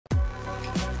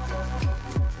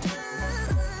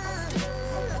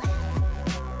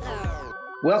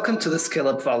Welcome to the Scale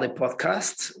Up Valley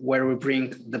podcast, where we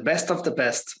bring the best of the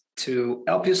best to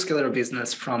help you scale your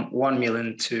business from 1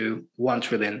 million to 1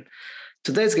 trillion.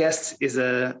 Today's guest is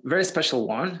a very special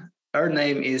one. Her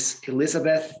name is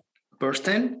Elizabeth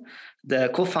Burstein, the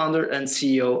co-founder and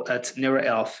CEO at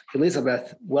NeuroHealth.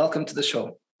 Elizabeth, welcome to the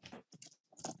show.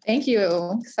 Thank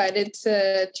you. Excited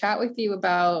to chat with you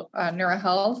about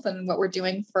NeuroHealth and what we're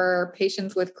doing for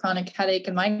patients with chronic headache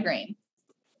and migraine.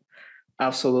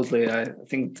 Absolutely. I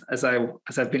think as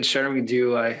I've been sharing with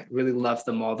you, I really love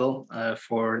the model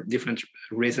for different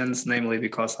reasons, namely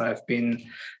because I've been,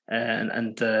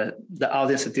 and the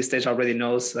audience at this stage already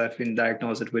knows, I've been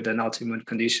diagnosed with an autoimmune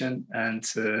condition, and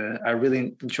I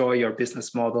really enjoy your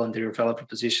business model and your value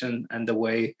proposition and the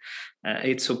way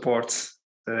it supports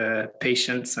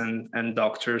patients and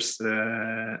doctors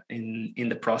in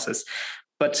the process.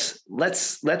 But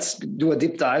let's do a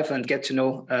deep dive and get to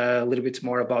know a little bit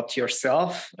more about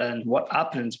yourself and what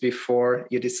happened before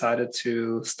you decided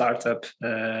to start up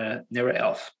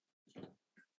NeuroHealth.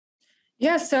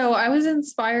 Yeah, so I was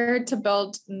inspired to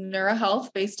build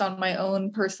NeuroHealth based on my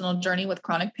own personal journey with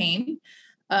chronic pain.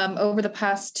 Over the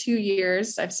past 2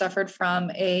 years, I've suffered from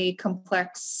a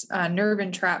complex nerve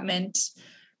entrapment.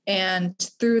 And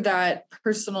through that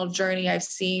personal journey, I've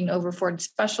seen over 40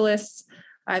 specialists.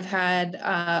 I've had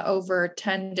over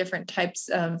 10 different types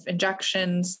of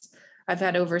injections. I've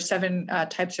had over 7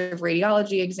 types of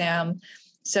radiology exam.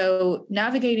 So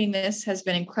navigating this has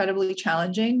been incredibly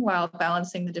challenging while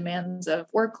balancing the demands of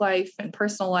work life and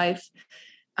personal life.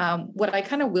 What I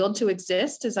kind of willed to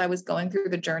exist as I was going through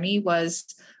the journey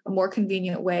was a more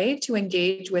convenient way to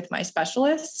engage with my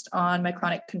specialist on my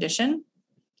chronic condition.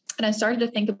 And I started to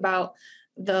think about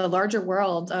the larger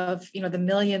world of, the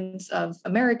millions of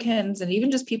Americans and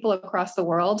even just people across the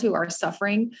world who are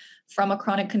suffering from a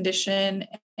chronic condition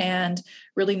and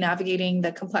really navigating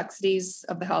the complexities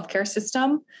of the healthcare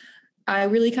system. I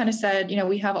really kind of said,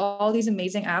 we have all these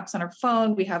amazing apps on our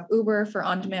phone. We have Uber for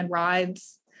on-demand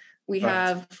rides. We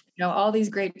have, all these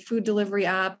great food delivery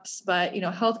apps, but,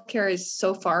 healthcare is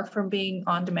so far from being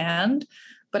on demand.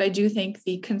 But I do think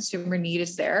the consumer need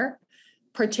is there.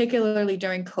 Particularly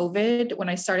during COVID, when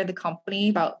I started the company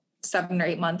about 7 or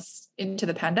 8 months into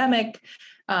the pandemic,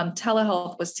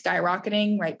 telehealth was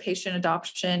skyrocketing, right? Patient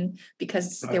adoption,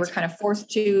 because they were kind of forced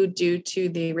to due to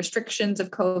the restrictions of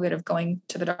COVID of going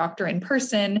to the doctor in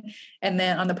person. And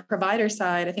then on the provider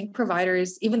side, I think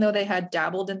providers, even though they had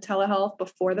dabbled in telehealth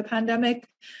before the pandemic,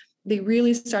 they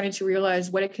really started to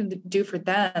realize what it can do for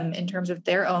them in terms of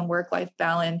their own work-life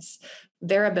balance,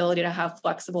 their ability to have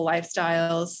flexible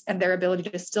lifestyles, and their ability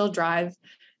to still drive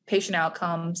patient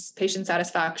outcomes, patient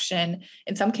satisfaction,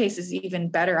 in some cases, even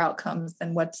better outcomes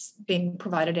than what's being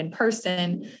provided in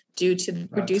person due to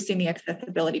reducing the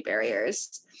accessibility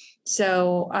barriers.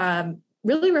 So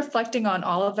really reflecting on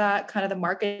all of that, kind of the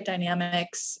market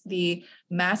dynamics, the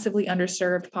massively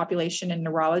underserved population in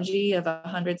neurology of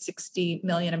 160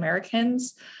 million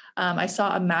Americans. I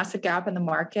saw a massive gap in the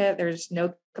market. There's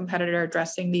no competitor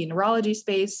addressing the neurology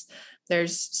space.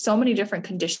 There's so many different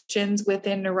conditions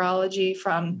within neurology,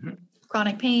 from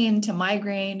chronic pain to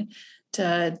migraine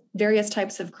to various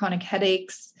types of chronic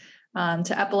headaches,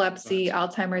 to epilepsy,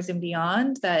 Alzheimer's, and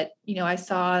beyond, that, I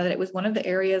saw that it was one of the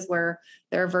areas where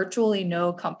there are virtually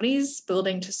no companies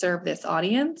building to serve this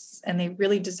audience, and they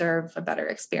really deserve a better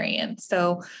experience.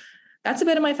 So that's a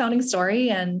bit of my founding story,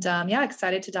 and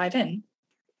excited to dive in.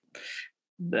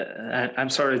 I'm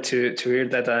sorry to hear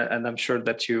that, and I'm sure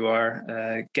that you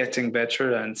are getting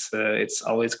better, and it's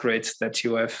always great that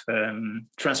you have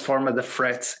transformed the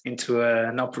threat into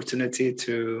an opportunity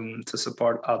to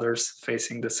support others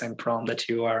facing the same problem that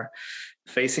you are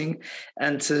facing.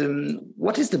 And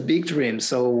what is the big dream?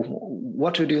 So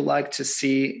what would you like to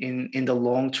see in the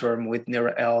long term with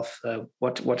NeuroHealth?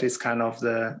 What is kind of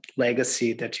the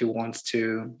legacy that you want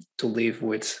to leave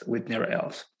with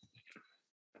NeuroHealth?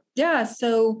 Yeah,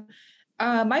 so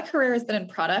my career has been in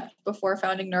product. Before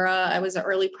founding Neura, I was an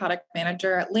early product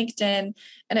manager at LinkedIn.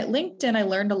 And at LinkedIn, I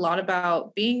learned a lot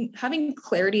about having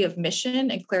clarity of mission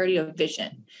and clarity of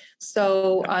vision.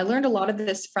 So I learned a lot of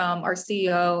this from our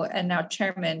CEO and now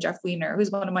chairman, Jeff Weiner,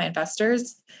 who's one of my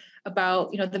investors,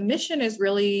 about, the mission is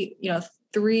really,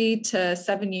 3 to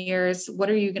 7 years, what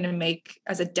are you going to make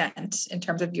as a dent in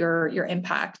terms of your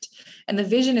impact? And the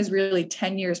vision is really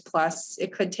 10 years plus.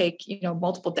 It could take,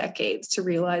 multiple decades to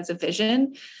realize a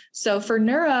vision. So for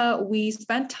Neura, we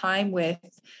spent time with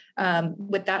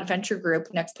that venture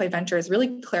group, Next Play Ventures,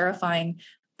 really clarifying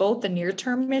both the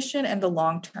near-term mission and the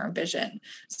long-term vision.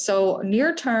 So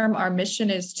near-term, our mission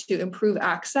is to improve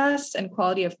access and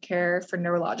quality of care for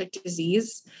neurologic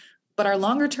disease. But our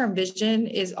longer term vision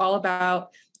is all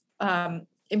about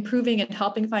improving and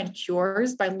helping find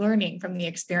cures by learning from the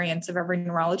experience of every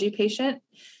neurology patient.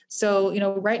 So,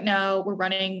 right now we're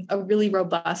running a really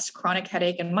robust chronic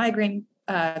headache and migraine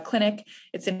clinic.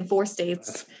 It's in 4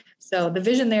 states. So the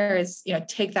vision there is,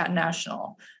 take that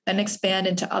national, then expand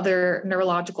into other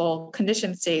neurological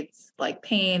condition states like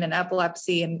pain and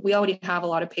epilepsy. And we already have a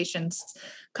lot of patients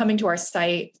coming to our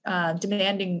site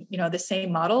demanding, the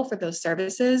same model for those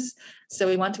services. So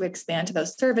we want to expand to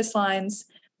those service lines.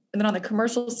 And then on the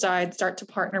commercial side, start to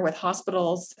partner with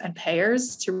hospitals and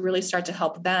payers to really start to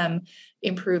help them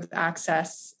improve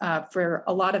access for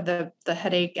a lot of the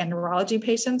headache and neurology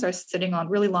patients are sitting on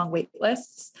really long wait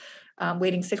lists,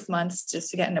 waiting 6 months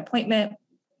just to get an appointment.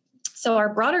 So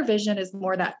our broader vision is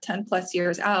more that 10 plus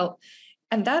years out.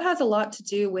 And that has a lot to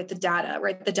do with the data,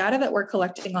 right? The data that we're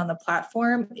collecting on the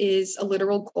platform is a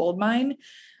literal gold mine.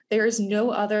 There is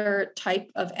no other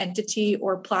type of entity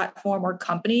or platform or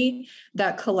company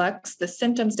that collects the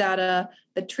symptoms data,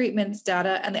 the treatments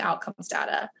data, and the outcomes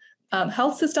data.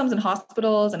 Health systems and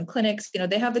hospitals and clinics,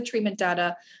 they have the treatment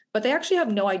data, but they actually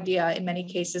have no idea in many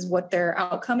cases what their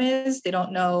outcome is. They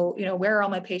don't know, where are all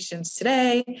my patients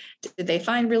today? Did they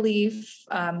find relief?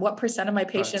 What percent of my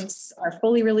patients are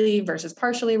fully relieved versus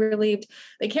partially relieved?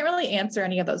 They can't really answer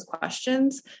any of those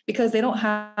questions because they don't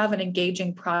have an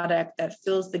engaging product that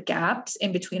fills the gaps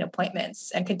in between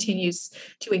appointments and continues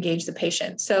to engage the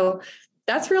patient. So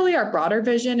that's really our broader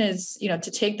vision is,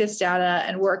 to take this data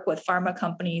and work with pharma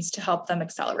companies to help them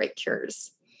accelerate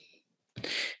cures.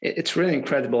 It's really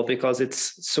incredible because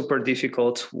it's super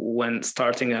difficult when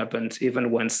starting up and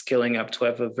even when scaling up to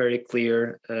have a very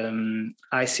clear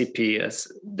ICP.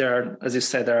 As you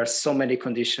said, there are so many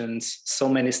conditions, so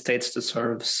many states to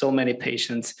serve, so many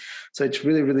patients. So it's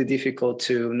really, really difficult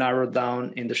to narrow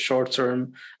down in the short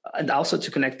term and also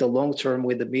to connect the long term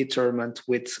with the midterm and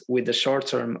with the short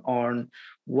term on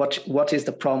what is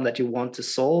the problem that you want to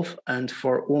solve and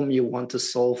for whom you want to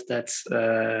solve that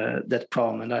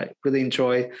problem. And I really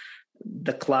enjoy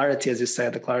the clarity, as you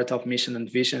said, the clarity of mission and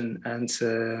vision and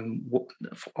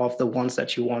of the ones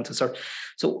that you want to serve.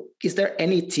 So is there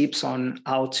any tips on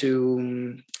how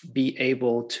to be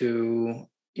able to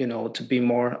be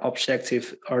more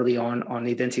objective early on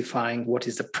identifying what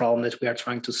is the problem that we are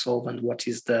trying to solve and what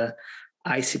is the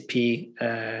ICP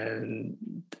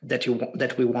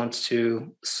that we want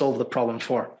to solve the problem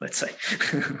for, let's say?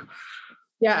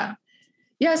 Yeah.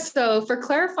 So for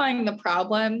clarifying the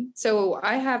problem, so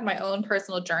I have my own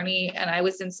personal journey and I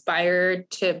was inspired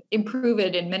to improve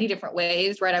it in many different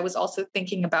ways, right? I was also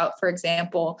thinking about, for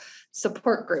example,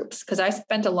 support groups, because I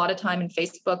spent a lot of time in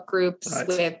Facebook groups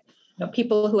with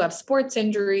people who have sports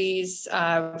injuries,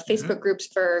 Facebook groups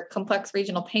for complex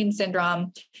regional pain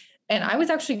syndrome. And I was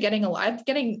actually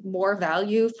getting more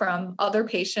value from other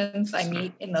patients I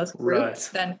meet in those groups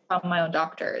than from my own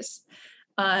doctors.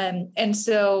 And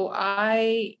so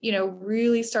I,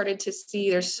 really started to see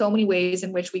there's so many ways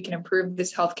in which we can improve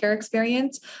this healthcare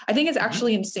experience. I think it's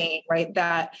actually insane, right?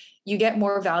 That you get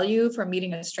more value from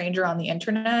meeting a stranger on the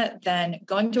internet than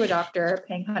going to a doctor,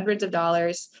 paying hundreds of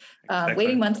dollars,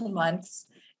 waiting months and months.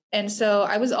 And so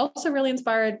I was also really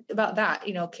inspired about that,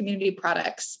 community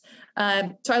products.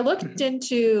 So I looked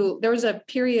into, there was a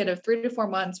period of 3 to 4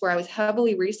 months where I was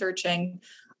heavily researching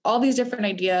all these different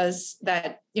ideas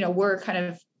that, were kind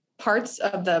of parts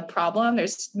of the problem.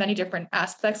 There's many different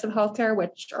aspects of healthcare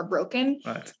which are broken.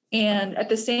 Right. And at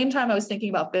the same time, I was thinking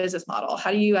about business model.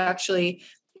 How do you actually,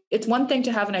 it's one thing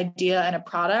to have an idea and a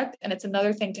product, and it's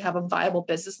another thing to have a viable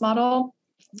business model,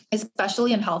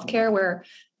 especially in healthcare where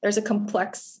there's a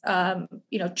complex,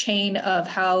 chain of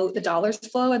how the dollars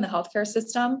flow in the healthcare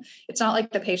system. It's not like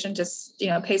the patient just,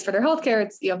 pays for their healthcare.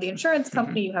 It's, you have the insurance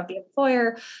company, you have the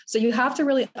employer. So you have to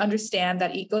really understand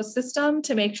that ecosystem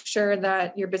to make sure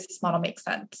that your business model makes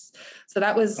sense. So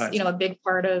that was, a big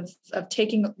part of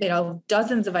taking,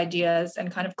 dozens of ideas and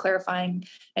kind of clarifying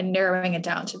and narrowing it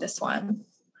down to this one.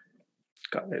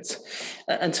 Got it.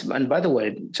 And by the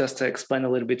way, just to explain a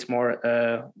little bit more,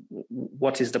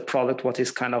 what is the product? What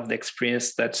is kind of the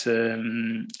experience that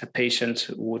a patient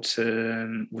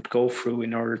would go through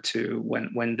in order to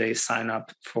when they sign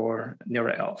up for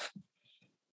NeuroHealth?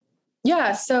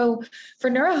 Yeah, so for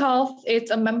NeuroHealth,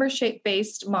 it's a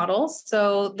membership-based model.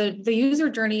 So the user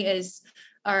journey is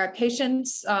our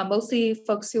patients, mostly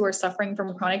folks who are suffering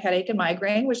from chronic headache and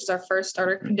migraine, which is our first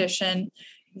starter condition.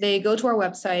 They go to our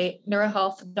website,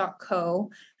 neurohealth.co,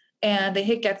 and they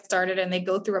hit get started and they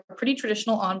go through a pretty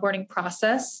traditional onboarding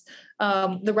process.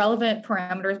 The relevant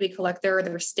parameters we collect there are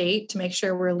their state to make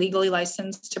sure we're legally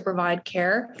licensed to provide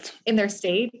care in their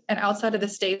state. And outside of the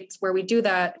states where we do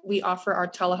that, we offer our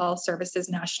telehealth services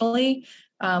nationally.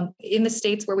 In the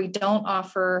states where we don't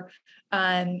offer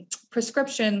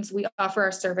prescriptions, we offer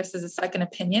our service as a second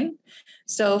opinion.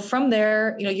 So from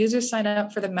there, users sign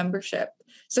up for the membership.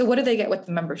 So what do they get with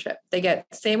the membership? They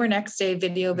get same or next day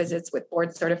video visits with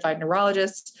board certified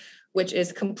neurologists, which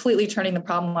is completely turning the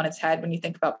problem on its head when you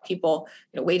think about people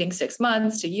waiting 6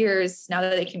 months to years. Now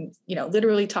that they can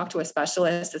literally talk to a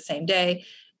specialist the same day.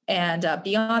 And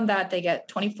beyond that, they get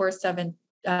 24/7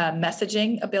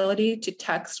 messaging ability to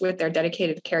text with their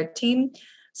dedicated care team.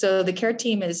 So the care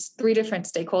team is 3 different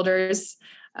stakeholders,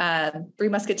 3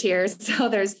 musketeers. So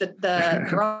there's the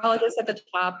neurologist at the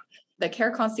top, the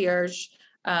care concierge,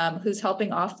 who's helping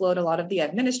offload a lot of the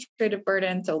administrative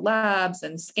burden, so labs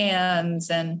and scans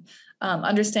and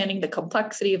understanding the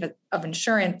complexity of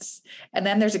insurance. And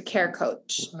then there's a care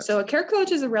coach. So a care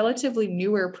coach is a relatively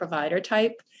newer provider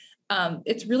type.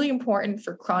 It's really important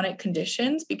for chronic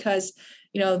conditions because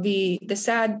the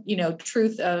sad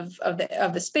truth of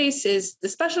the space is the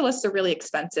specialists are really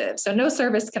expensive. So no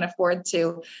service can afford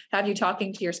to have you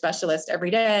talking to your specialist every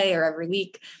day or every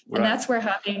week. Right. And that's where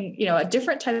having a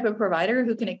different type of provider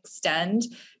who can extend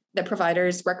the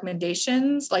provider's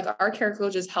recommendations, like our care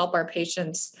coaches help our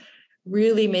patients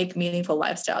really make meaningful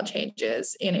lifestyle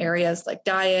changes in areas like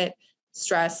diet,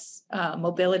 stress,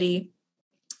 mobility.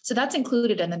 So that's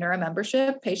included in the Neura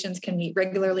membership. Patients can meet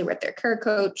regularly with their care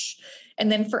coach.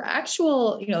 And then for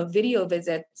actual, video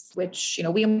visits, which,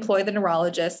 we employ the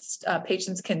neurologist,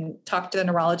 patients can talk to the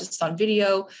neurologist on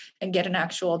video and get an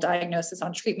actual diagnosis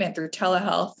on treatment through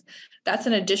telehealth. That's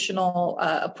an additional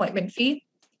appointment fee.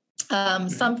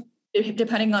 Some,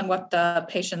 depending on what the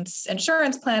patient's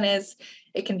insurance plan is,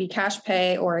 it can be cash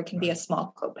pay or it can be a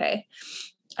small copay.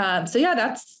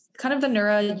 That's kind of the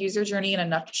Neura user journey in a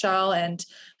nutshell. And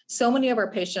so many of our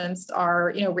patients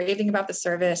are, raving about the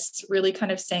service, really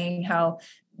kind of saying how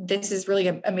this is really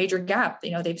a major gap,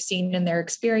 they've seen in their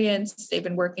experience. They've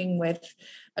been working with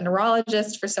a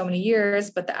neurologist for so many years,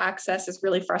 but the access is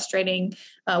really frustrating.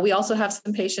 We also have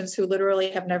some patients who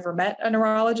literally have never met a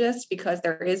neurologist because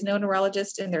there is no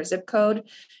neurologist in their zip code.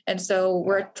 And so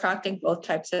we're attracting both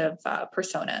types of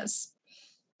personas.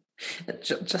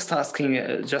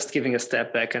 Just giving a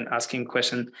step back and asking a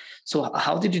question. So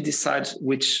how did you decide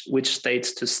which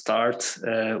states to start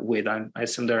with? I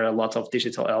assume there are a lot of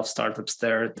digital health startups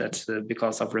there that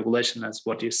because of regulation, as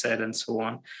what you said, and so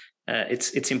on,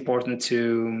 it's important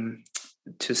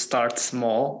to start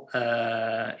small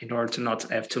in order to not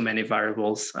have too many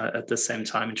variables at the same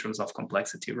time in terms of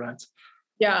complexity, right?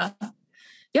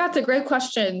 Yeah, it's a great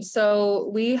question. So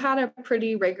we had a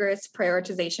pretty rigorous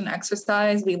prioritization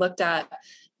exercise. We looked at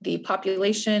the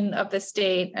population of the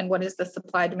state and what is the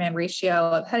supply-demand ratio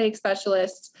of headache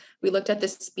specialists. We looked at the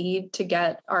speed to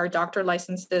get our doctor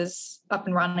licenses up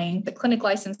and running, the clinic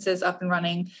licenses up and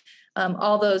running.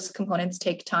 All those components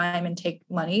take time and take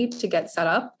money to get set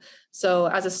up. So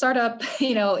as a startup,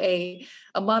 a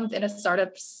month in a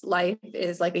startup's life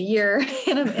is like a year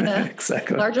in a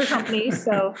exactly. larger company.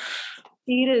 So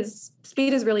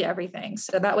speed is really everything.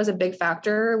 So that was a big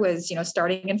factor was,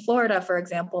 starting in Florida, for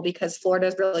example, because Florida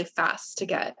is really fast to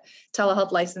get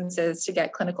telehealth licenses, to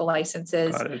get clinical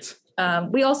licenses. Got it.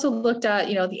 We also looked at,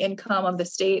 the income of the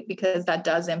state because that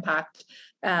does impact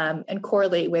and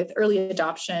correlate with early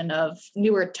adoption of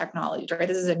newer technologies, right?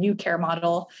 This is a new care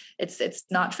model. It's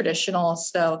not traditional.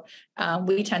 So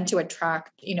we tend to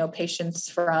attract, patients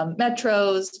from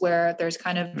metros where there's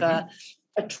kind of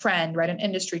a trend, right? An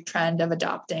industry trend of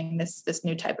adopting this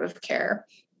new type of care.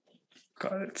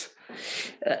 Got it.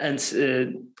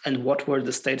 And what were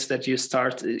the states that you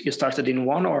started in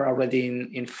one or already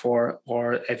in 4,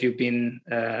 or have you been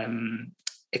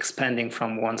expanding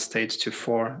from 1 state to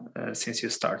 4 since you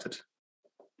started?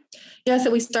 Yeah,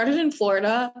 so we started in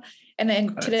Florida, and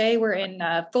then today we're in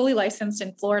fully licensed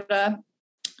in Florida,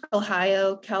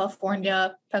 Ohio,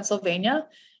 California, Pennsylvania,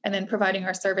 and then providing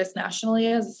our service nationally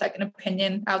as a second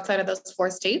opinion outside of those 4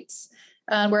 states.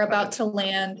 We're about to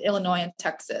land Illinois and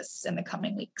Texas in the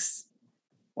coming weeks.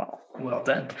 Wow, well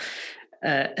done.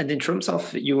 And in terms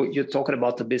of you're talking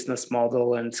about the business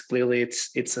model, and clearly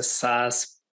it's a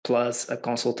SaaS plus a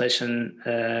consultation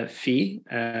fee,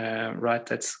 right?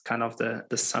 That's kind of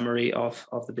the summary of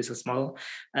the business model.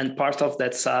 And part of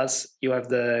that SaaS, you have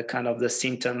the kind of the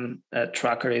symptom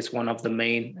tracker is one of the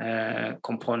main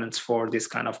components for this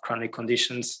kind of chronic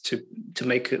conditions to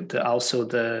make also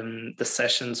the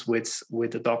sessions with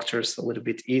the doctors a little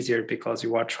bit easier, because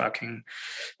you are tracking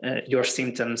your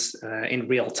symptoms in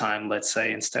real time, let's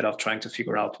say, instead of trying to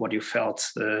figure out what you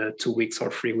felt 2 weeks or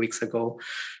 3 weeks ago.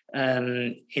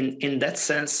 In that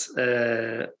sense,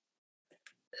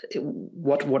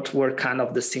 what were kind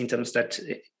of the symptoms that?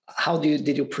 How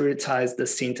did you prioritize the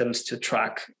symptoms to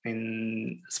track?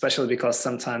 Especially because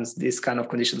sometimes these kind of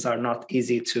conditions are not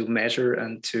easy to measure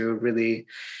and to really,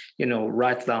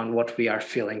 write down what we are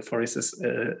feeling. For instance,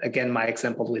 again, my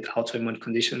example with autoimmune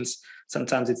conditions,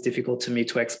 sometimes it's difficult to me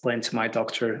to explain to my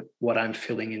doctor what I'm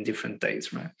feeling in different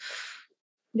days, right?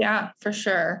 Yeah, for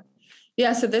sure.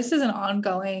 Yeah, so this is an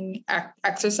ongoing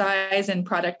exercise in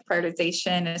product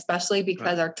prioritization, especially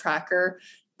because our tracker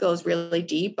goes really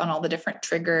deep on all the different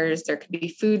triggers. There could be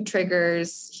food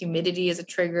triggers, humidity is a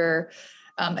trigger.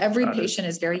 Every patient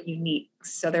is very unique.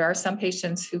 So there are some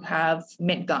patients who have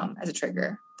mint gum as a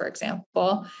trigger, for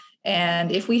example.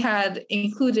 And if we had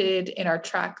included in our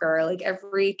tracker, like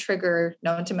every trigger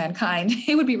known to mankind,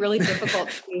 it would be really difficult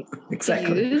to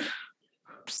use.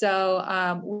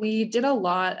 So we did a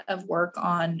lot of work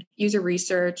on user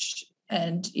research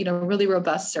and, really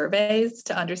robust surveys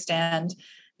to understand,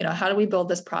 how do we build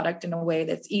this product in a way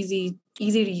that's easy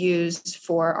to use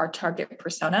for our target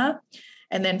persona.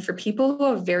 And then for people who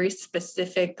have very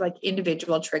specific, like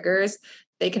individual triggers,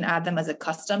 they can add them as a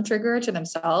custom trigger to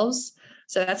themselves.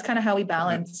 So that's kind of how we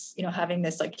balance, having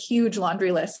this like huge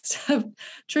laundry list of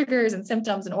triggers and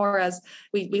symptoms and auras.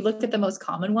 We look at the most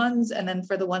common ones, and then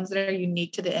for the ones that are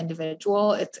unique to the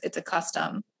individual, it's a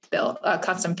custom build, a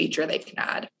custom feature they can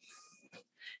add.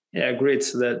 Yeah, agreed.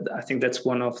 So that I think that's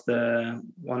one of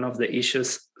the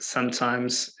issues.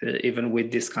 Sometimes, even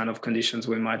with this kind of conditions,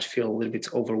 we might feel a little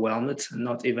bit overwhelmed and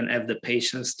not even have the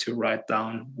patience to write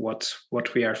down what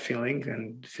we are feeling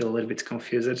and feel a little bit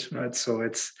confused, right? So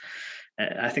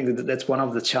I think that's one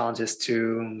of the challenges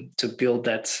to build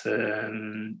that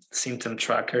symptom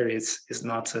tracker. Is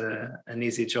not an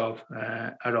easy job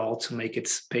at all to make it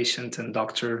patient and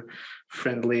doctor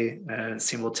friendly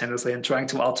simultaneously, and trying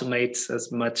to automate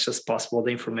as much as possible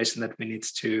the information that we need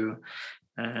to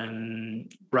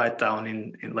write down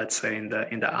in let's say in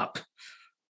the app.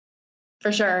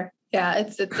 For sure. Yeah,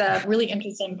 it's a really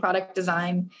interesting product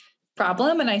design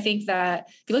problem. And I think that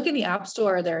if you look in the App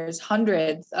Store, there's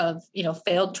hundreds of,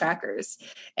 failed trackers.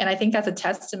 And I think that's a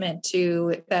testament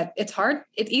to that. It's hard.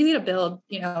 It's easy to build,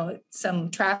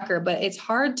 some tracker, but it's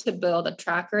hard to build a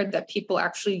tracker that people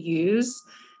actually use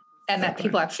and that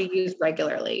people actually use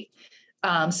regularly.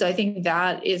 So I think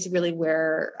that is really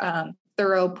where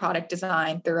thorough product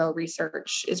design, thorough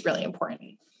research is really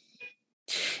important.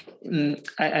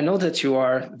 I know that you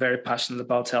are very passionate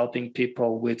about helping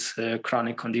people with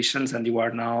chronic conditions, and you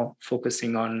are now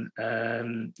focusing on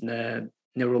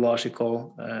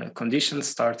neurological conditions,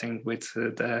 starting with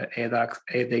the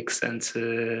headaches and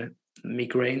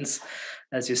migraines,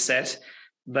 as you said.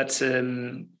 But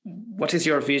what is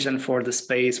your vision for the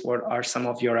space? What are some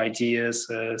of your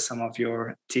ideas, some of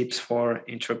your tips for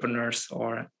entrepreneurs,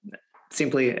 or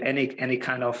simply any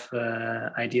kind of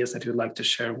ideas that you'd like to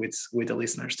share with the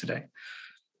listeners today?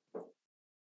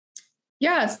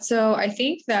 Yeah, so I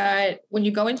think that when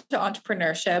you go into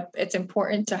entrepreneurship, it's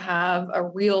important to have a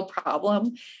real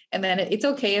problem. And then it's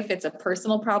okay if it's a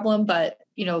personal problem, but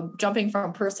jumping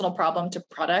from personal problem to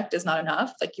product is not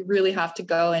enough. Like you really have to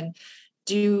go and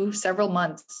do several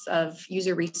months of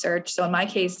user research. So in my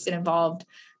case, it involved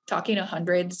talking to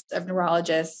hundreds of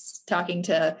neurologists, talking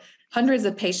to hundreds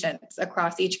of patients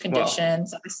across each condition. Wow.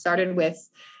 So I started with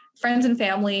friends and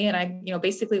family, and I,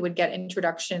 basically would get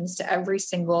introductions to every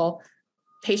single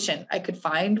patient I could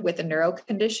find with a neuro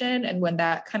condition. And when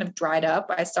that kind of dried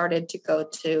up, I started to go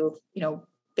to,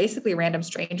 basically random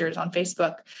strangers on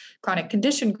Facebook, chronic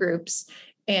condition groups.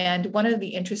 And one of the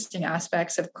interesting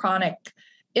aspects of chronic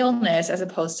illness, as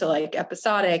opposed to like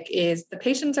episodic, is the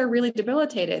patients are really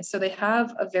debilitated. So they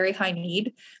have a very high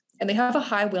need and they have a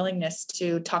high willingness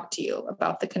to talk to you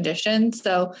about the condition.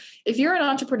 So if you're an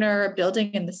entrepreneur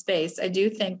building in the space, I do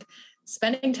think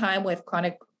spending time with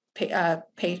chronic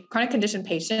condition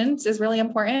patients is really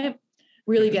important.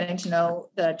 Really getting to know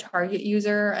the target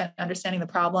user and understanding the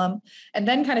problem, and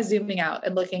then kind of zooming out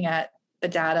and looking at the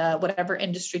data, whatever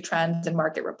industry trends and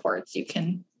market reports you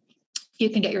can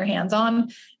get your hands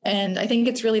on. And I think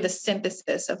it's really the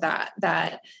synthesis of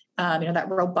that that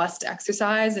robust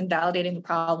exercise and validating the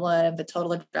problem, the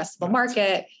total addressable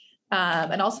market,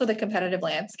 and also the competitive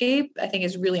landscape, I think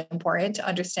is really important to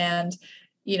understand.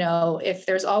 If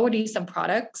there's already some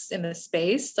products in the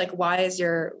space, like what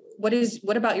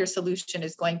about your solution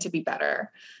is going to be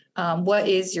better? What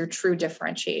is your true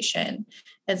differentiation?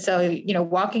 And so,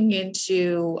 walking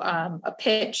into a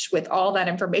pitch with all that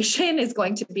information is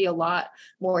going to be a lot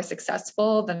more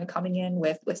successful than coming in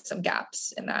with some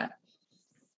gaps in that.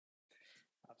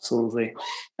 Absolutely.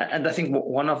 And I think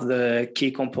one of the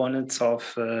key components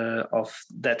of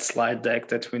that slide deck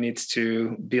that we need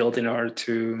to build in order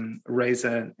to raise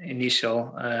an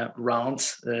initial round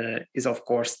is, of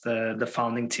course, the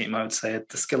founding team. I would say at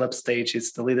the scale-up stage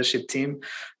is the leadership team.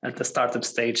 At the startup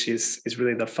stage is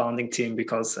really the founding team,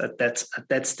 because at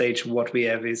that stage, what we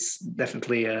have is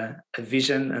definitely a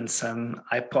vision and some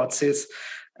hypotheses.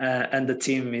 And the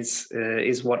team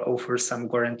is what offers some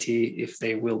guarantee if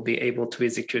they will be able to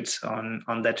execute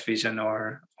on that vision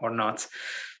or not.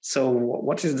 So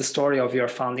what is the story of your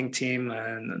founding team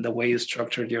and the way you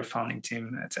structured your founding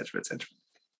team, et cetera, et cetera?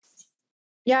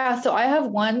 Yeah, so I have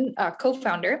one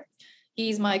co-founder.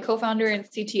 He's my co-founder and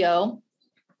CTO.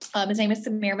 His name is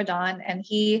Samir Madan, and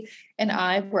he and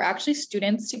I were actually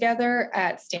students together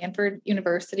at Stanford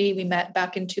University. We met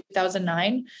back in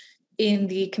 2009. In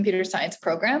the computer science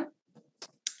program.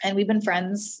 And we've been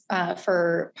friends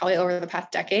for probably over the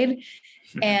past decade.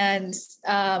 And,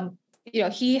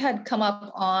 he had come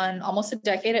up on almost a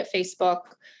decade at Facebook.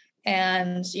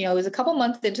 And, it was a couple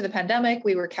months into the pandemic,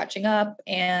 we were catching up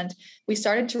and we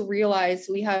started to realize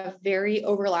we have very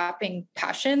overlapping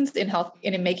passions in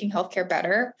making healthcare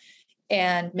better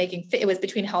and it was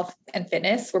between health and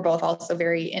fitness. We're both also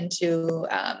very into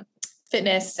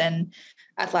fitness and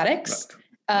athletics.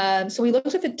 Right. So we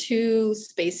looked at the two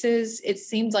spaces. It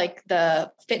seemed like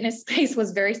the fitness space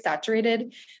was very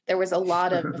saturated. There was a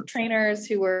lot of trainers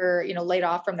who were, laid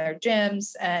off from their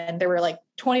gyms, and there were like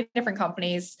 20 different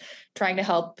companies trying to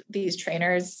help these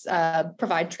trainers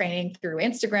provide training through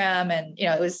Instagram. And,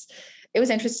 it was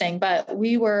interesting, but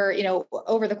we were,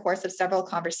 over the course of several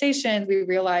conversations, we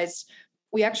realized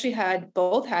we actually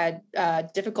both had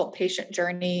difficult patient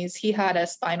journeys. He had a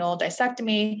spinal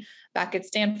disectomy back at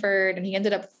Stanford, and he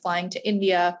ended up flying to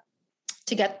India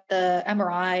to get the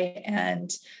MRI, and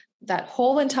that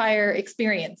whole entire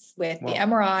experience with the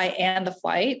MRI and the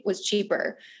flight was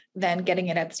cheaper than getting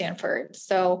it at Stanford.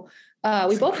 So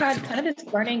we both had kind of this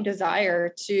burning desire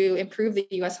to improve the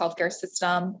US healthcare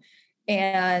system.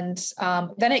 And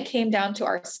then it came down to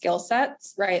our skill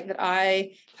sets, right? That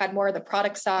I had more of the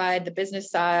product side, the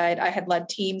business side. I had led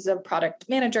teams of product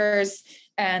managers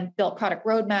and built product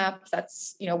roadmaps.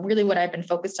 That's, really what I've been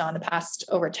focused on the past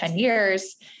over 10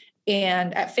 years.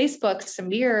 And at Facebook,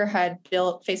 Samir had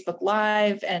built Facebook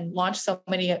Live and launched so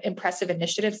many impressive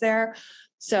initiatives there.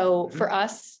 So for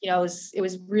us, it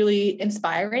was really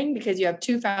inspiring because you have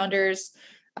two founders,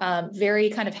 very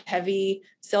kind of heavy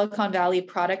Silicon Valley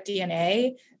product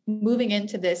DNA, moving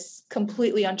into this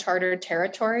completely uncharted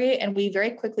territory. And we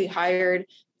very quickly hired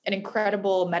an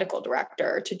incredible medical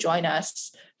director to join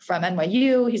us from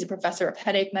NYU. He's a professor of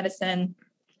headache medicine.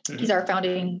 He's our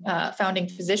founding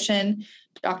physician,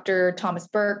 Dr. Thomas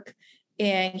Burke,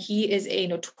 and he is a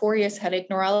notorious headache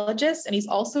neurologist. And he's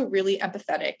also really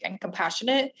empathetic and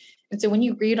compassionate. And so when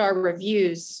you read our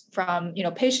reviews from,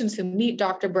 patients who meet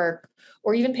Dr. Burke,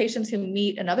 or even patients who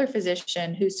meet another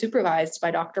physician who's supervised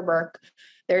by Dr. Burke,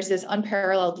 there's this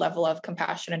unparalleled level of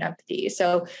compassion and empathy.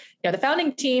 So, the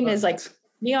founding team is like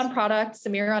me on product,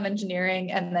 Samir on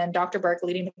engineering, and then Dr. Burke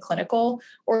leading the clinical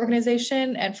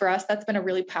organization. And for us, that's been a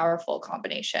really powerful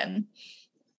combination.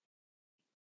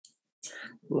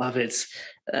 Love it.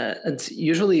 And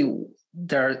usually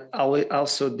there are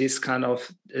also this kind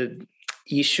of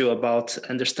issue about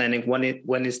understanding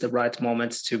when is the right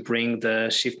moment to bring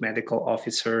the chief medical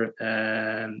officer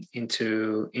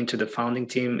into the founding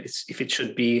team. If it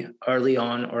should be early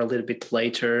on or a little bit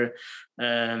later.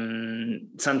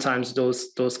 Sometimes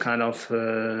those kind of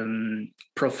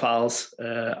profiles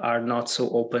are not so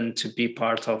open to be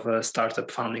part of a startup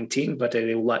founding team, but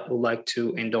they would like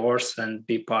to endorse and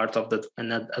be part of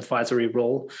an advisory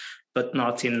role, but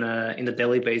not in the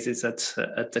daily basis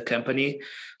at the company.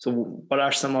 So what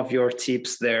are some of your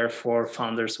tips there for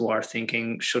founders who are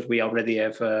thinking, should we already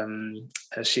have a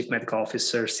chief medical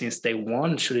officer since day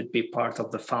one? Should it be part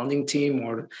of the founding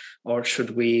team, or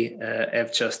should we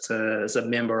have just as a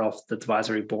member of the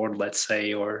advisory board, let's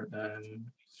say, or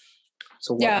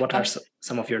so what are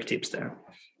some of your tips there?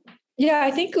 Yeah,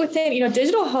 I think within,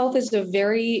 digital health is a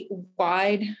very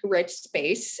wide, rich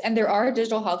space. And there are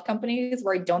digital health companies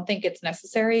where I don't think it's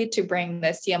necessary to bring the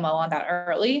CMO on that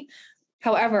early.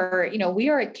 However, we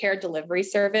are a care delivery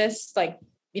service, like,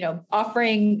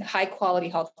 offering high quality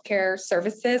healthcare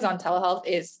services on telehealth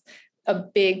is a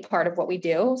big part of what we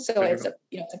do. So it's a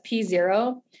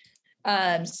P0.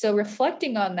 So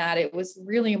reflecting on that, it was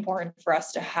really important for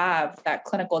us to have that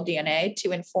clinical DNA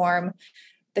to inform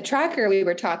the tracker we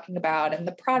were talking about and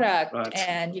the product, Right.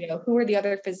 and who are the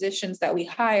other physicians that we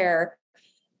hire.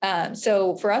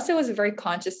 So for us, it was a very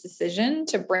conscious decision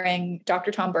to bring Dr.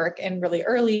 Tom Burke in really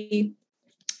early,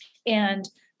 and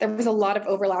there was a lot of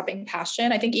overlapping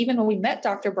passion. I think even when we met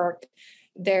Dr. Burke,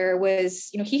 there was,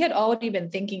 he had already been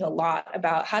thinking a lot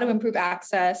about how to improve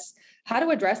access, how to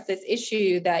address this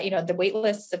issue that, the wait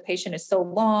list of patient is so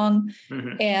long.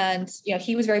 Mm-hmm. And,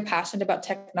 he was very passionate about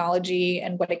technology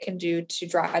and what it can do to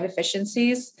drive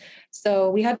efficiencies.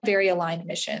 So we had very aligned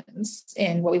missions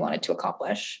in what we wanted to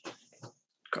accomplish.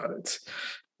 Got it.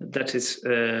 That is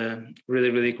really,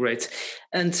 really great.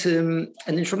 And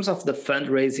in terms of the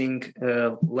fundraising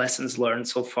lessons learned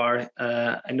so far,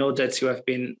 I know that you have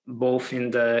been both in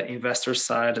the investor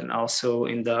side and also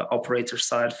in the operator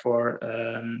side for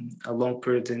a long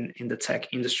period in the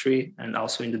tech industry and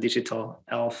also in the digital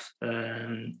health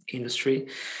industry.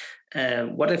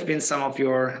 What have been some of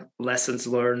your lessons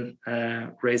learned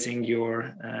raising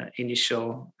your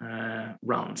initial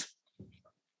round?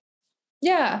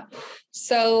 Yeah.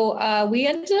 So we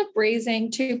ended up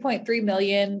raising 2.3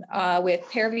 million with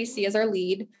Pear VC as our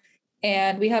lead.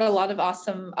 And we had a lot of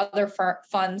awesome other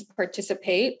funds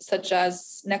participate, such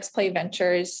as Next Play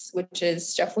Ventures, which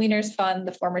is Jeff Weiner's fund,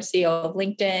 the former CEO of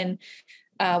LinkedIn.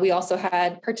 We also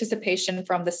had participation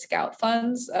from the Scout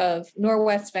funds of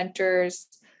Norwest Ventures,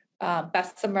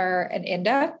 Bessemer, and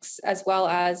Index, as well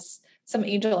as some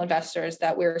angel investors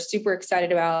that we're super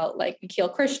excited about, like Nikhil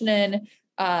Krishnan,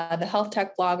 the health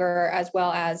tech blogger, as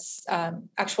well as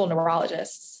actual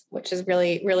neurologists, which is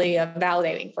really, really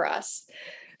validating for us.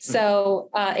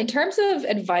 So in terms of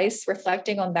advice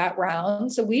reflecting on that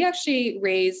round, so we actually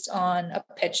raised on a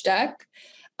pitch deck.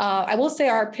 I will say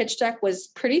our pitch deck was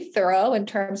pretty thorough in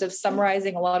terms of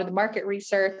summarizing a lot of the market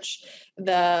research,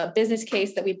 the business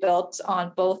case that we built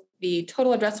on both the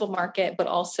total addressable market, but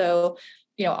also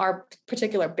our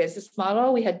particular business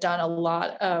model. We had done a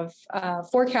lot of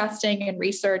forecasting and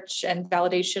research and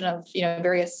validation of,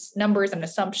 various numbers and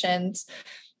assumptions.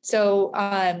 So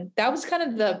that was kind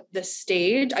of the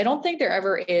stage. I don't think there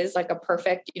ever is like a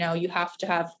perfect, you have to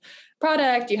have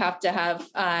product, you have to have,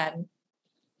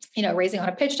 raising on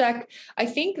a pitch deck. I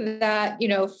think that,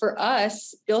 for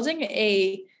us, building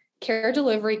a care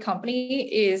delivery company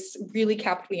is really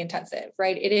capitally intensive,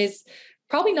 right? It is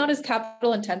probably not as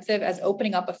capital intensive as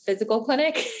opening up a physical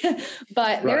clinic, but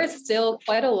right. There is still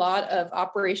quite a lot of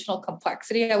operational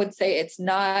complexity. I would say it's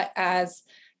not as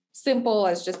simple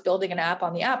as just building an app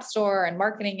on the App Store and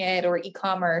marketing it or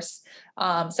e-commerce.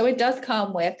 So it does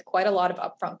come with quite a lot of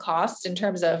upfront costs in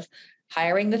terms of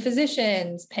hiring the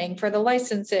physicians, paying for the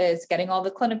licenses, getting all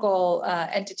the clinical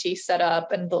entities set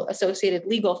up and the associated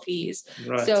legal fees.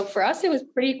 Right. So for us, it was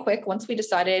pretty quick once we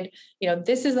decided,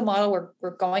 this is the model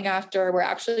we're going after. We're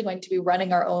actually going to be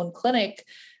running our own clinic.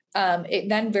 It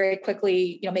then very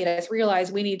quickly, made us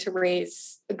realize we need to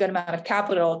raise a good amount of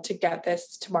capital to get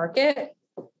this to market.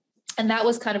 And that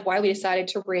was kind of why we decided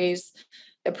to raise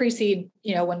the pre-seed,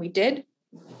 when we did.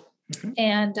 Mm-hmm.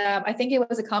 And I think it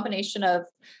was a combination of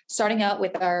starting out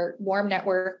with our warm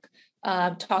network,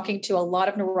 talking to a lot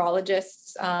of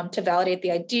neurologists to validate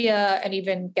the idea, and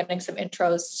even getting some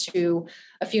intros to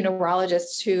a few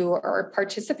neurologists who are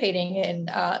participating in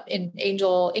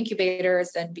angel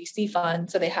incubators and VC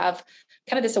funds. So they have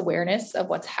kind of this awareness of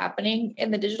what's happening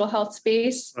in the digital health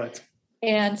space. Right.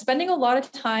 And spending a lot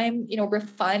of time,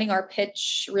 refining our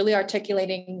pitch, really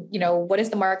articulating, what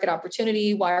is the market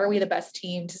opportunity? Why are we the best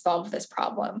team to solve this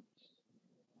problem?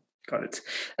 Got it.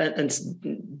 And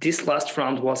this last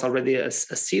round was already a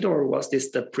seed, or was this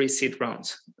the pre-seed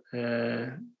round?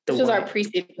 This was our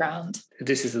pre-seed round.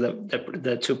 This is the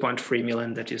 2.3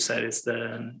 million that you said is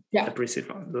the pre-seed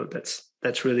round. So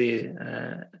that's really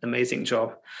an amazing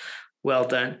job. Well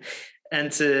done.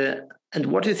 And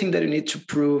what do you think that you need to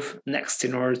prove next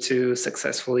in order to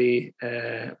successfully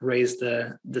raise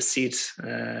the seed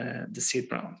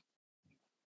round?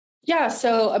 Yeah,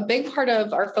 so a big part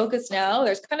of our focus now,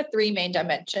 there's kind of three main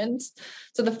dimensions.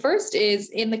 So the first is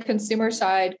in the consumer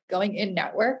side, going in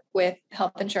network with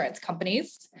health insurance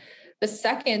companies. The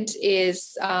second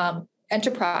is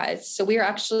enterprise. So we are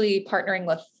actually partnering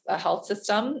with a health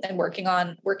system and working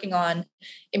on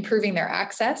improving their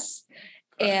access.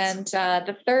 And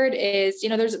the third is,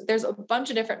 there's a bunch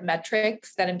of different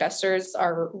metrics that investors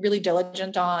are really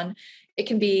diligent on. It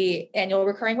can be annual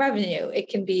recurring revenue. It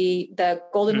can be the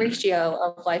golden ratio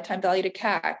of lifetime value to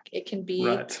CAC. It can be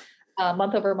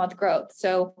month over month growth.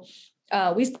 So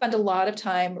we spend a lot of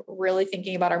time really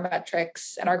thinking about our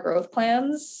metrics and our growth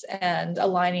plans and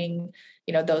aligning,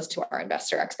 those to our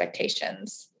investor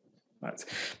expectations. Right.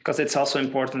 Because it's also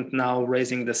important now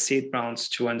raising the seed rounds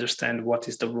to understand what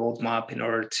is the roadmap in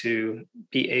order to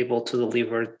be able to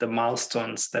deliver the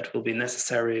milestones that will be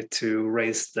necessary to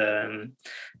raise the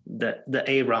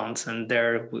A rounds. And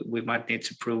there we might need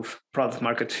to prove product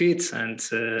market fit and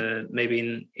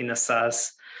maybe in a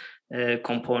SaaS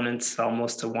components,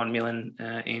 almost 1 million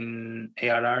in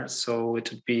ARR. So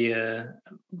it would be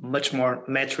much more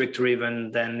metric driven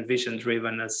than vision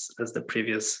driven as the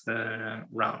previous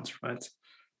rounds, right?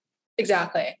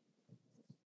 Exactly.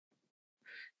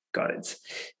 Got it.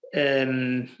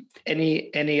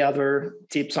 Any other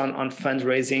tips on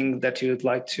fundraising that you'd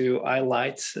like to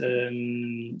highlight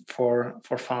for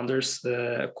founders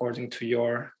according to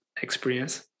your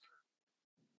experience?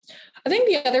 I think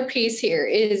the other piece here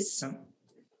is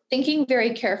thinking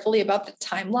very carefully about the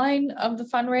timeline of the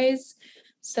fundraise.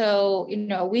 So,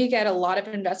 we get a lot of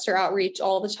investor outreach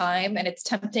all the time, and it's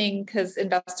tempting because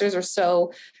investors are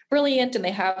so brilliant and they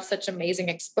have such amazing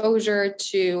exposure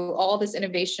to all this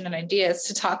innovation and ideas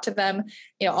to talk to them,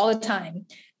 all the time.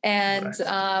 And,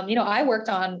 I worked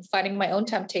on fighting my own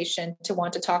temptation to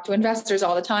want to talk to investors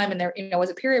all the time. And there, was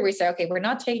a period where we say, okay, we're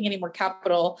not taking any more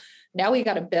capital. Now we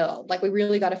got to build, we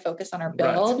really got to focus on our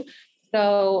build. Right.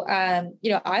 So,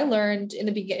 I learned in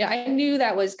the beginning, I knew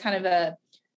that was kind of a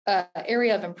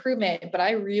area of improvement, but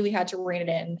I really had to rein it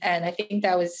in. And I think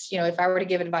that was, if I were to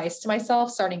give advice to myself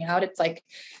starting out, it's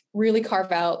really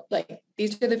carve out,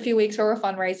 these are the few weeks where we're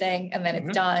fundraising and then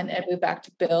it's done and move back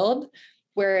to build.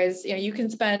 Whereas, you can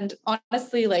spend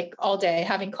honestly all day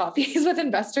having coffees with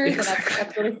investors and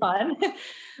that's really fun.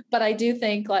 But I do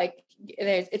think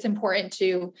it's important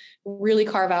to really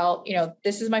carve out,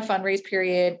 this is my fundraise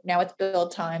period. Now it's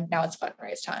build time. Now it's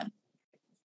fundraise time.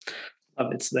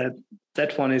 It's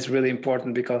that one is really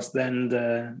important because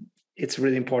then it's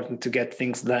really important to get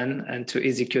things done and to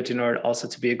execute in order also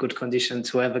to be a good condition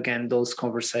to have again those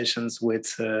conversations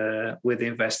with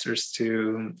investors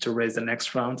to raise the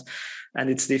next round. And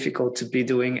it's difficult to be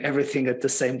doing everything at the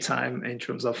same time in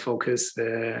terms of focus.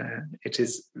 It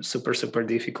is super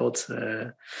difficult.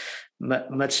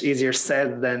 Much easier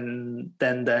said than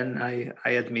done. I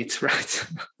admit, right?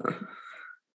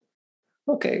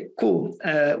 Okay, cool.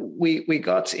 We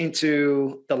got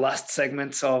into the last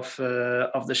segment of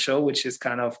the show, which is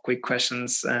kind of quick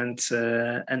questions and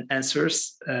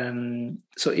answers.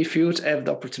 So, if you would have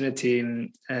the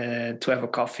opportunity to have a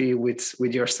coffee with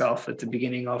yourself at the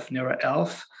beginning of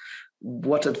NeuroHealth,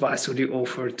 what advice would you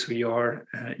offer to your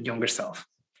younger self?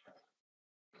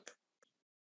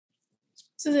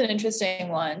 This is an interesting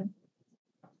one.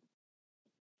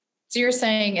 So you're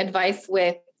saying advice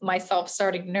with myself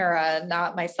starting Neura,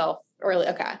 not myself early.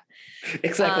 Okay.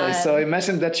 Exactly. So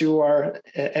imagine that you are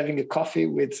having a coffee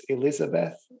with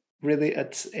Elizabeth, really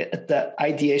at the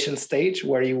ideation stage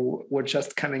where you were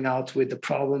just coming out with the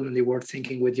problem and you were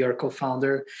thinking with your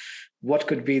co-founder, what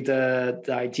could be the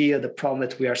idea, the problem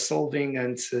that we are solving,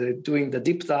 and doing the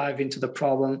deep dive into the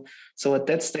problem. So at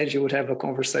that stage, you would have a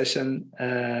conversation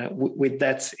with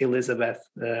that Elizabeth.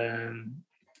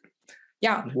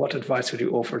 Yeah. What advice would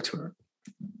you offer to her?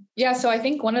 Yeah. So I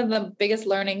think one of the biggest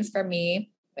learnings for me,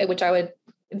 which I would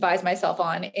advise myself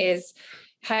on, is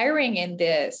hiring in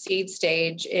the seed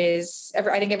stage is,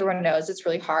 I think everyone knows it's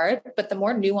really hard, but the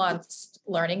more nuanced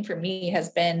learning for me has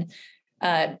been,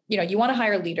 you want to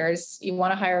hire leaders, you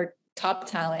want to hire top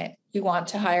talent, you want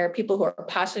to hire people who are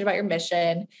passionate about your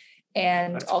mission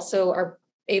and also are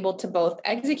able to both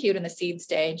execute in the seed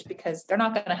stage because they're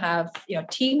not going to have,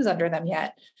 teams under them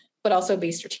yet, but also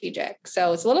be strategic.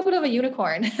 So it's a little bit of a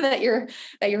unicorn that you're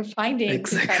finding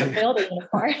exactly. To try to build a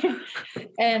unicorn.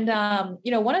 And,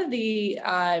 one of the,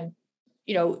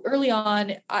 early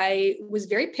on, I was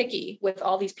very picky with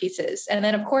all these pieces. And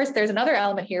then of course there's another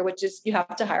element here, which is you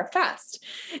have to hire fast.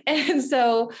 And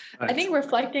so right. I think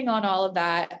reflecting on all of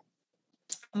that,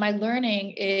 my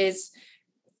learning is,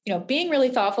 being really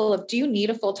thoughtful of, do you need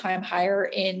a full-time hire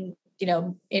in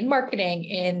marketing,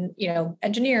 in,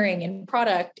 engineering, in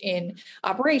product, in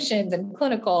operations and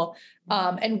clinical,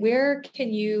 and where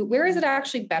is it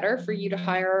actually better for you to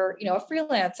hire, a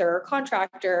freelancer or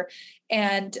contractor?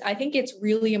 And I think it's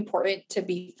really important to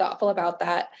be thoughtful about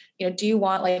that. Do you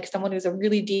want someone who's a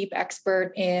really deep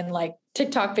expert in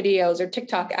TikTok videos or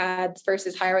TikTok ads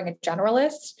versus hiring a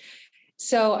generalist?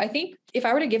 So I think if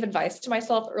I were to give advice to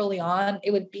myself early on,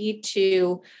 it would be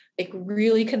to like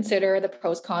really consider the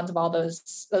pros cons of all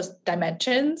those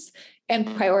dimensions and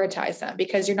prioritize them,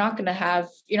 because you're not going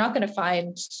to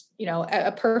find,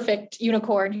 a perfect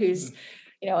unicorn who's,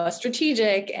 a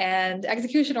strategic and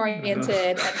execution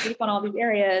oriented and deep on all these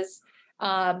areas.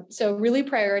 So really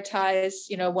prioritize,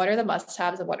 what are the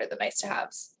must-haves and what are the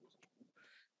nice-to-haves.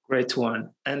 Great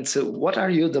one. And so what are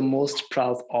you the most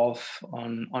proud of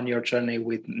on your journey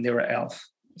with NeuroHealth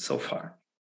so far?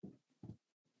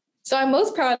 So I'm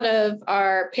most proud of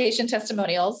our patient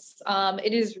testimonials.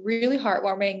 It is really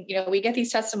heartwarming. We get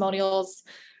these testimonials,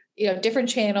 different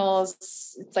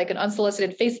channels. It's like an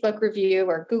unsolicited Facebook review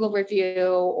or Google review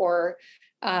or,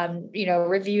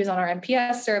 reviews on our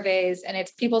NPS surveys. And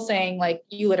it's people saying like,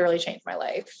 you literally changed my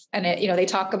life. And they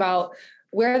talk about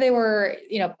where they were,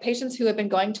 patients who have been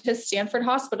going to Stanford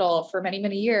Hospital for many,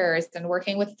 many years and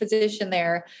working with a physician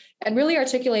there and really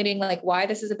articulating like why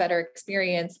this is a better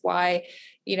experience, why,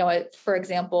 for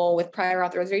example, with prior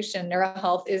authorization,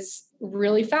 NeuroHealth is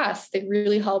really fast. They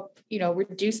really help,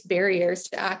 reduce barriers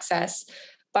to access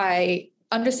by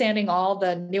understanding all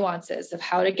the nuances of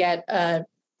how to get a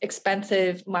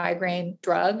expensive migraine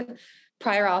drug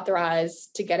prior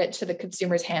authorized to get it to the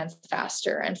consumer's hands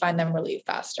faster and find them relief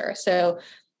faster. So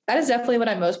that is definitely what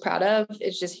I'm most proud of,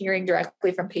 is just hearing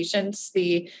directly from patients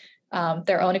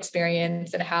their own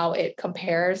experience and how it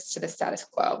compares to the status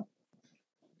quo.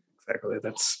 Exactly.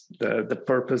 That's the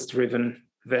purpose-driven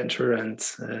venture, and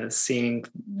seeing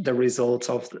the results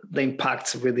of the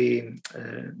impact really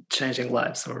changing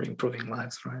lives or improving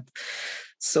lives, right?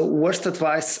 So worst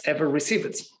advice ever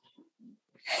received?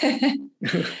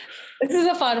 This is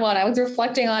a fun one. I was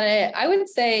reflecting on it. I would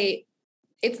say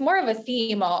it's more of a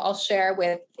theme I'll share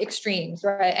with extremes,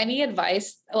 right? Any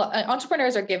advice,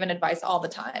 entrepreneurs are given advice all the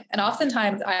time. And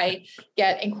oftentimes I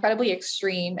get incredibly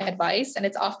extreme advice and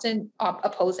it's often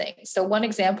opposing. So one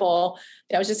example,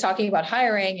 I was just talking about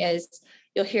hiring is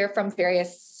you'll hear from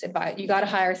various advice. You got to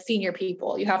hire senior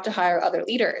people. You have to hire other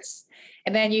leaders.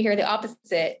 And then you hear the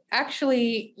opposite.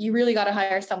 Actually, you really got to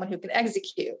hire someone who can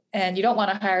execute. And you don't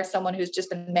want to hire someone who's just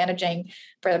been managing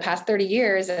for the past 30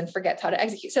 years and forgets how to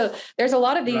execute. So there's a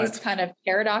lot of these kind of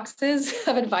paradoxes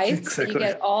of advice that you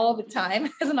get all the time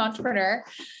as an entrepreneur.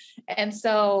 And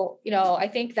so, I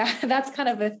think that's kind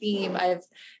of a theme I've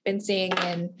been seeing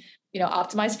in,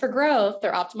 optimize for growth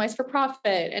or optimize for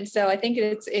profit. And so I think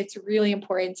it's really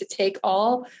important to take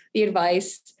all the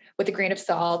advice with a grain of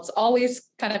salt, always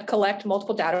kind of collect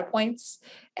multiple data points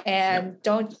and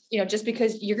don't, just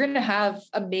because you're going to have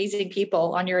amazing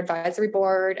people on your advisory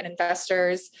board and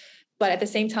investors, but at the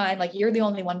same time, like you're the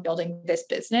only one building this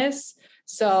business.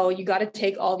 So you got to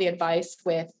take all the advice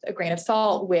with a grain of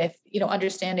salt with,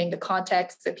 understanding the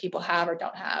context that people have or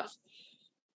don't have.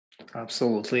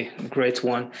 Absolutely. Great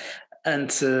one.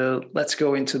 And let's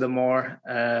go into the more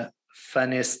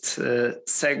funniest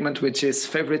segment, which is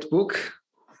favorite book.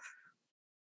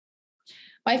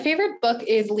 My favorite book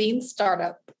is Lean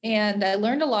Startup, and I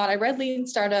learned a lot. I read Lean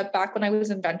Startup back when I was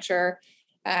in venture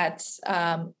at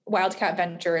Wildcat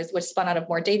Ventures, which spun out of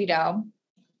More Davy Dow.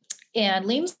 And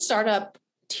Lean Startup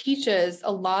teaches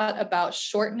a lot about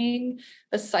shortening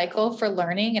the cycle for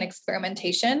learning and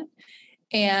experimentation.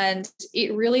 And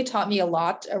it really taught me a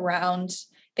lot around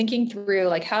thinking through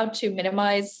like how to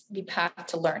minimize the path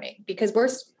to learning, because we're,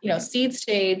 seed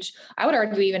stage, I would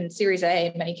argue even Series A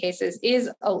in many cases is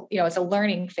it's a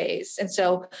learning phase. And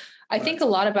so I think a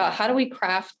lot about how do we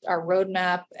craft our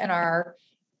roadmap and our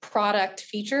product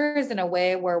features in a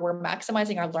way where we're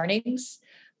maximizing our learnings.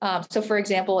 So for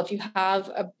example, if you have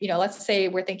let's say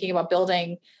we're thinking about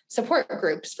building support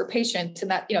groups for patients, and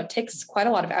that, takes quite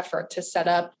a lot of effort to set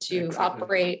up, to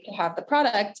operate, to have the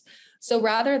product. So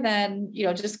rather than,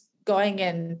 just going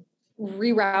and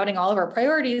rerouting all of our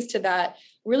priorities to that,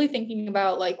 really thinking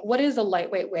about like, what is a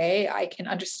lightweight way I can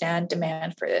understand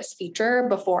demand for this feature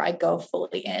before I go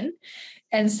fully in.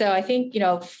 And so I think,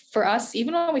 for us,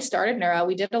 even when we started Neuro,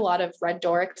 we did a lot of Red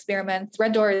Door experiments.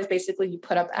 Red Door is basically you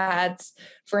put up ads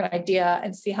for an idea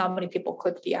and see how many people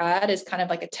click the ad, is kind of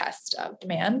like a test of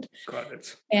demand. Got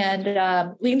it.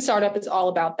 And Lean Startup is all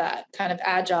about that kind of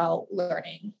agile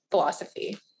learning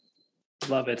philosophy.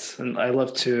 Love it. And I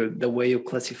love the way you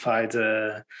classify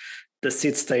the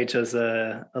seed stage as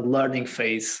a learning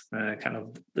phase, kind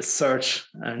of the search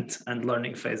and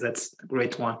learning phase. That's a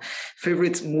great one.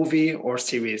 Favorite movie or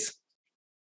series?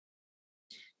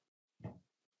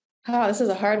 Oh, this is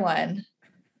a hard one.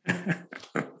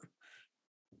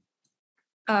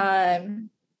 My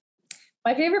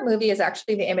favorite movie is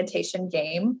actually The Imitation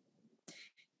Game.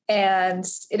 And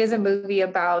it is a movie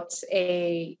about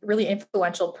a really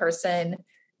influential person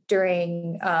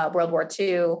during World War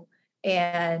II,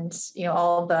 and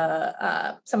all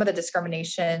the some of the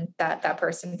discrimination that that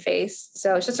person faced.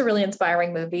 So it's just a really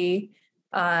inspiring movie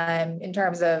in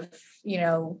terms of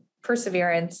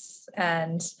perseverance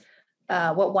and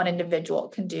what one individual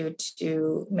can do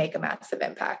to make a massive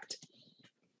impact.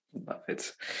 Love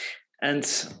it. And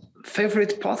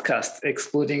favorite podcast,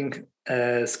 excluding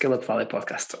Scale Up Valley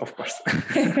podcast, of course.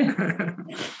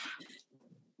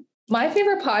 My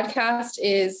favorite podcast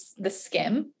is The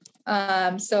Skim.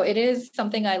 So it is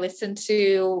something I listen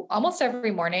to almost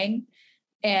every morning.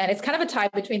 And it's kind of a tie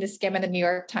between The Skim and the New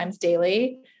York Times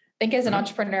Daily. I think as an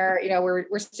entrepreneur,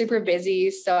 we're super busy.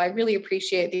 So I really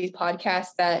appreciate these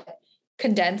podcasts that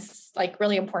condense like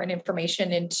really important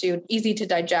information into easy to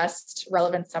digest,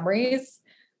 relevant summaries.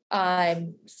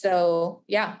 So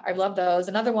yeah, I love those.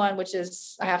 Another one, which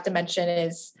is, I have to mention,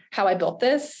 is How I Built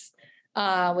This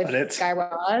with Guy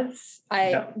Raz.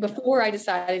 Before I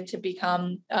decided to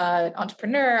become an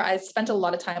entrepreneur, I spent a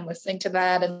lot of time listening to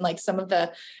that and like some of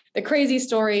the crazy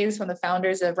stories from the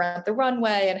founders of Rent the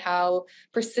Runway and how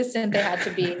persistent they had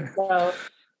to be. So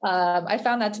I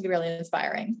found that to be really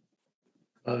inspiring.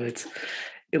 Love it.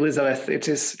 Elizabeth, it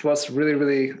was really,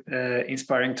 really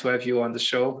inspiring to have you on the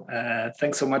show.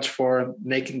 Thanks so much for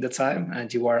making the time,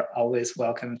 and you are always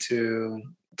welcome to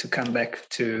come back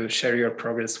to share your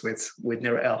progress with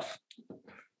NeuroElf.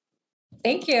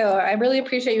 Thank you. I really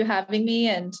appreciate you having me.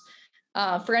 And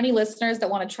for any listeners that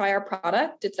want to try our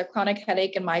product, it's a chronic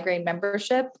headache and migraine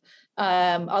membership.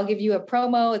 I'll give you a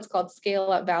promo. It's called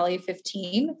Scale Up Valley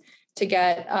 15 to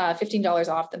get $15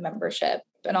 off the membership.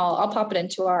 And I'll pop it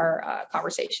into our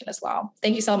conversation as well.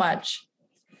 Thank you so much.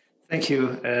 Thank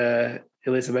you,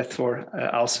 Elizabeth, for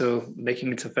also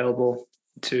making it available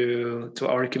to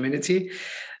our community.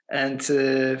 And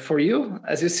for you,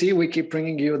 as you see, we keep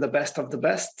bringing you the best of the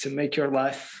best to make your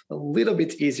life a little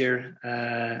bit easier,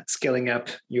 scaling up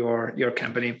your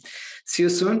company. See you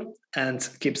soon and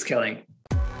keep scaling.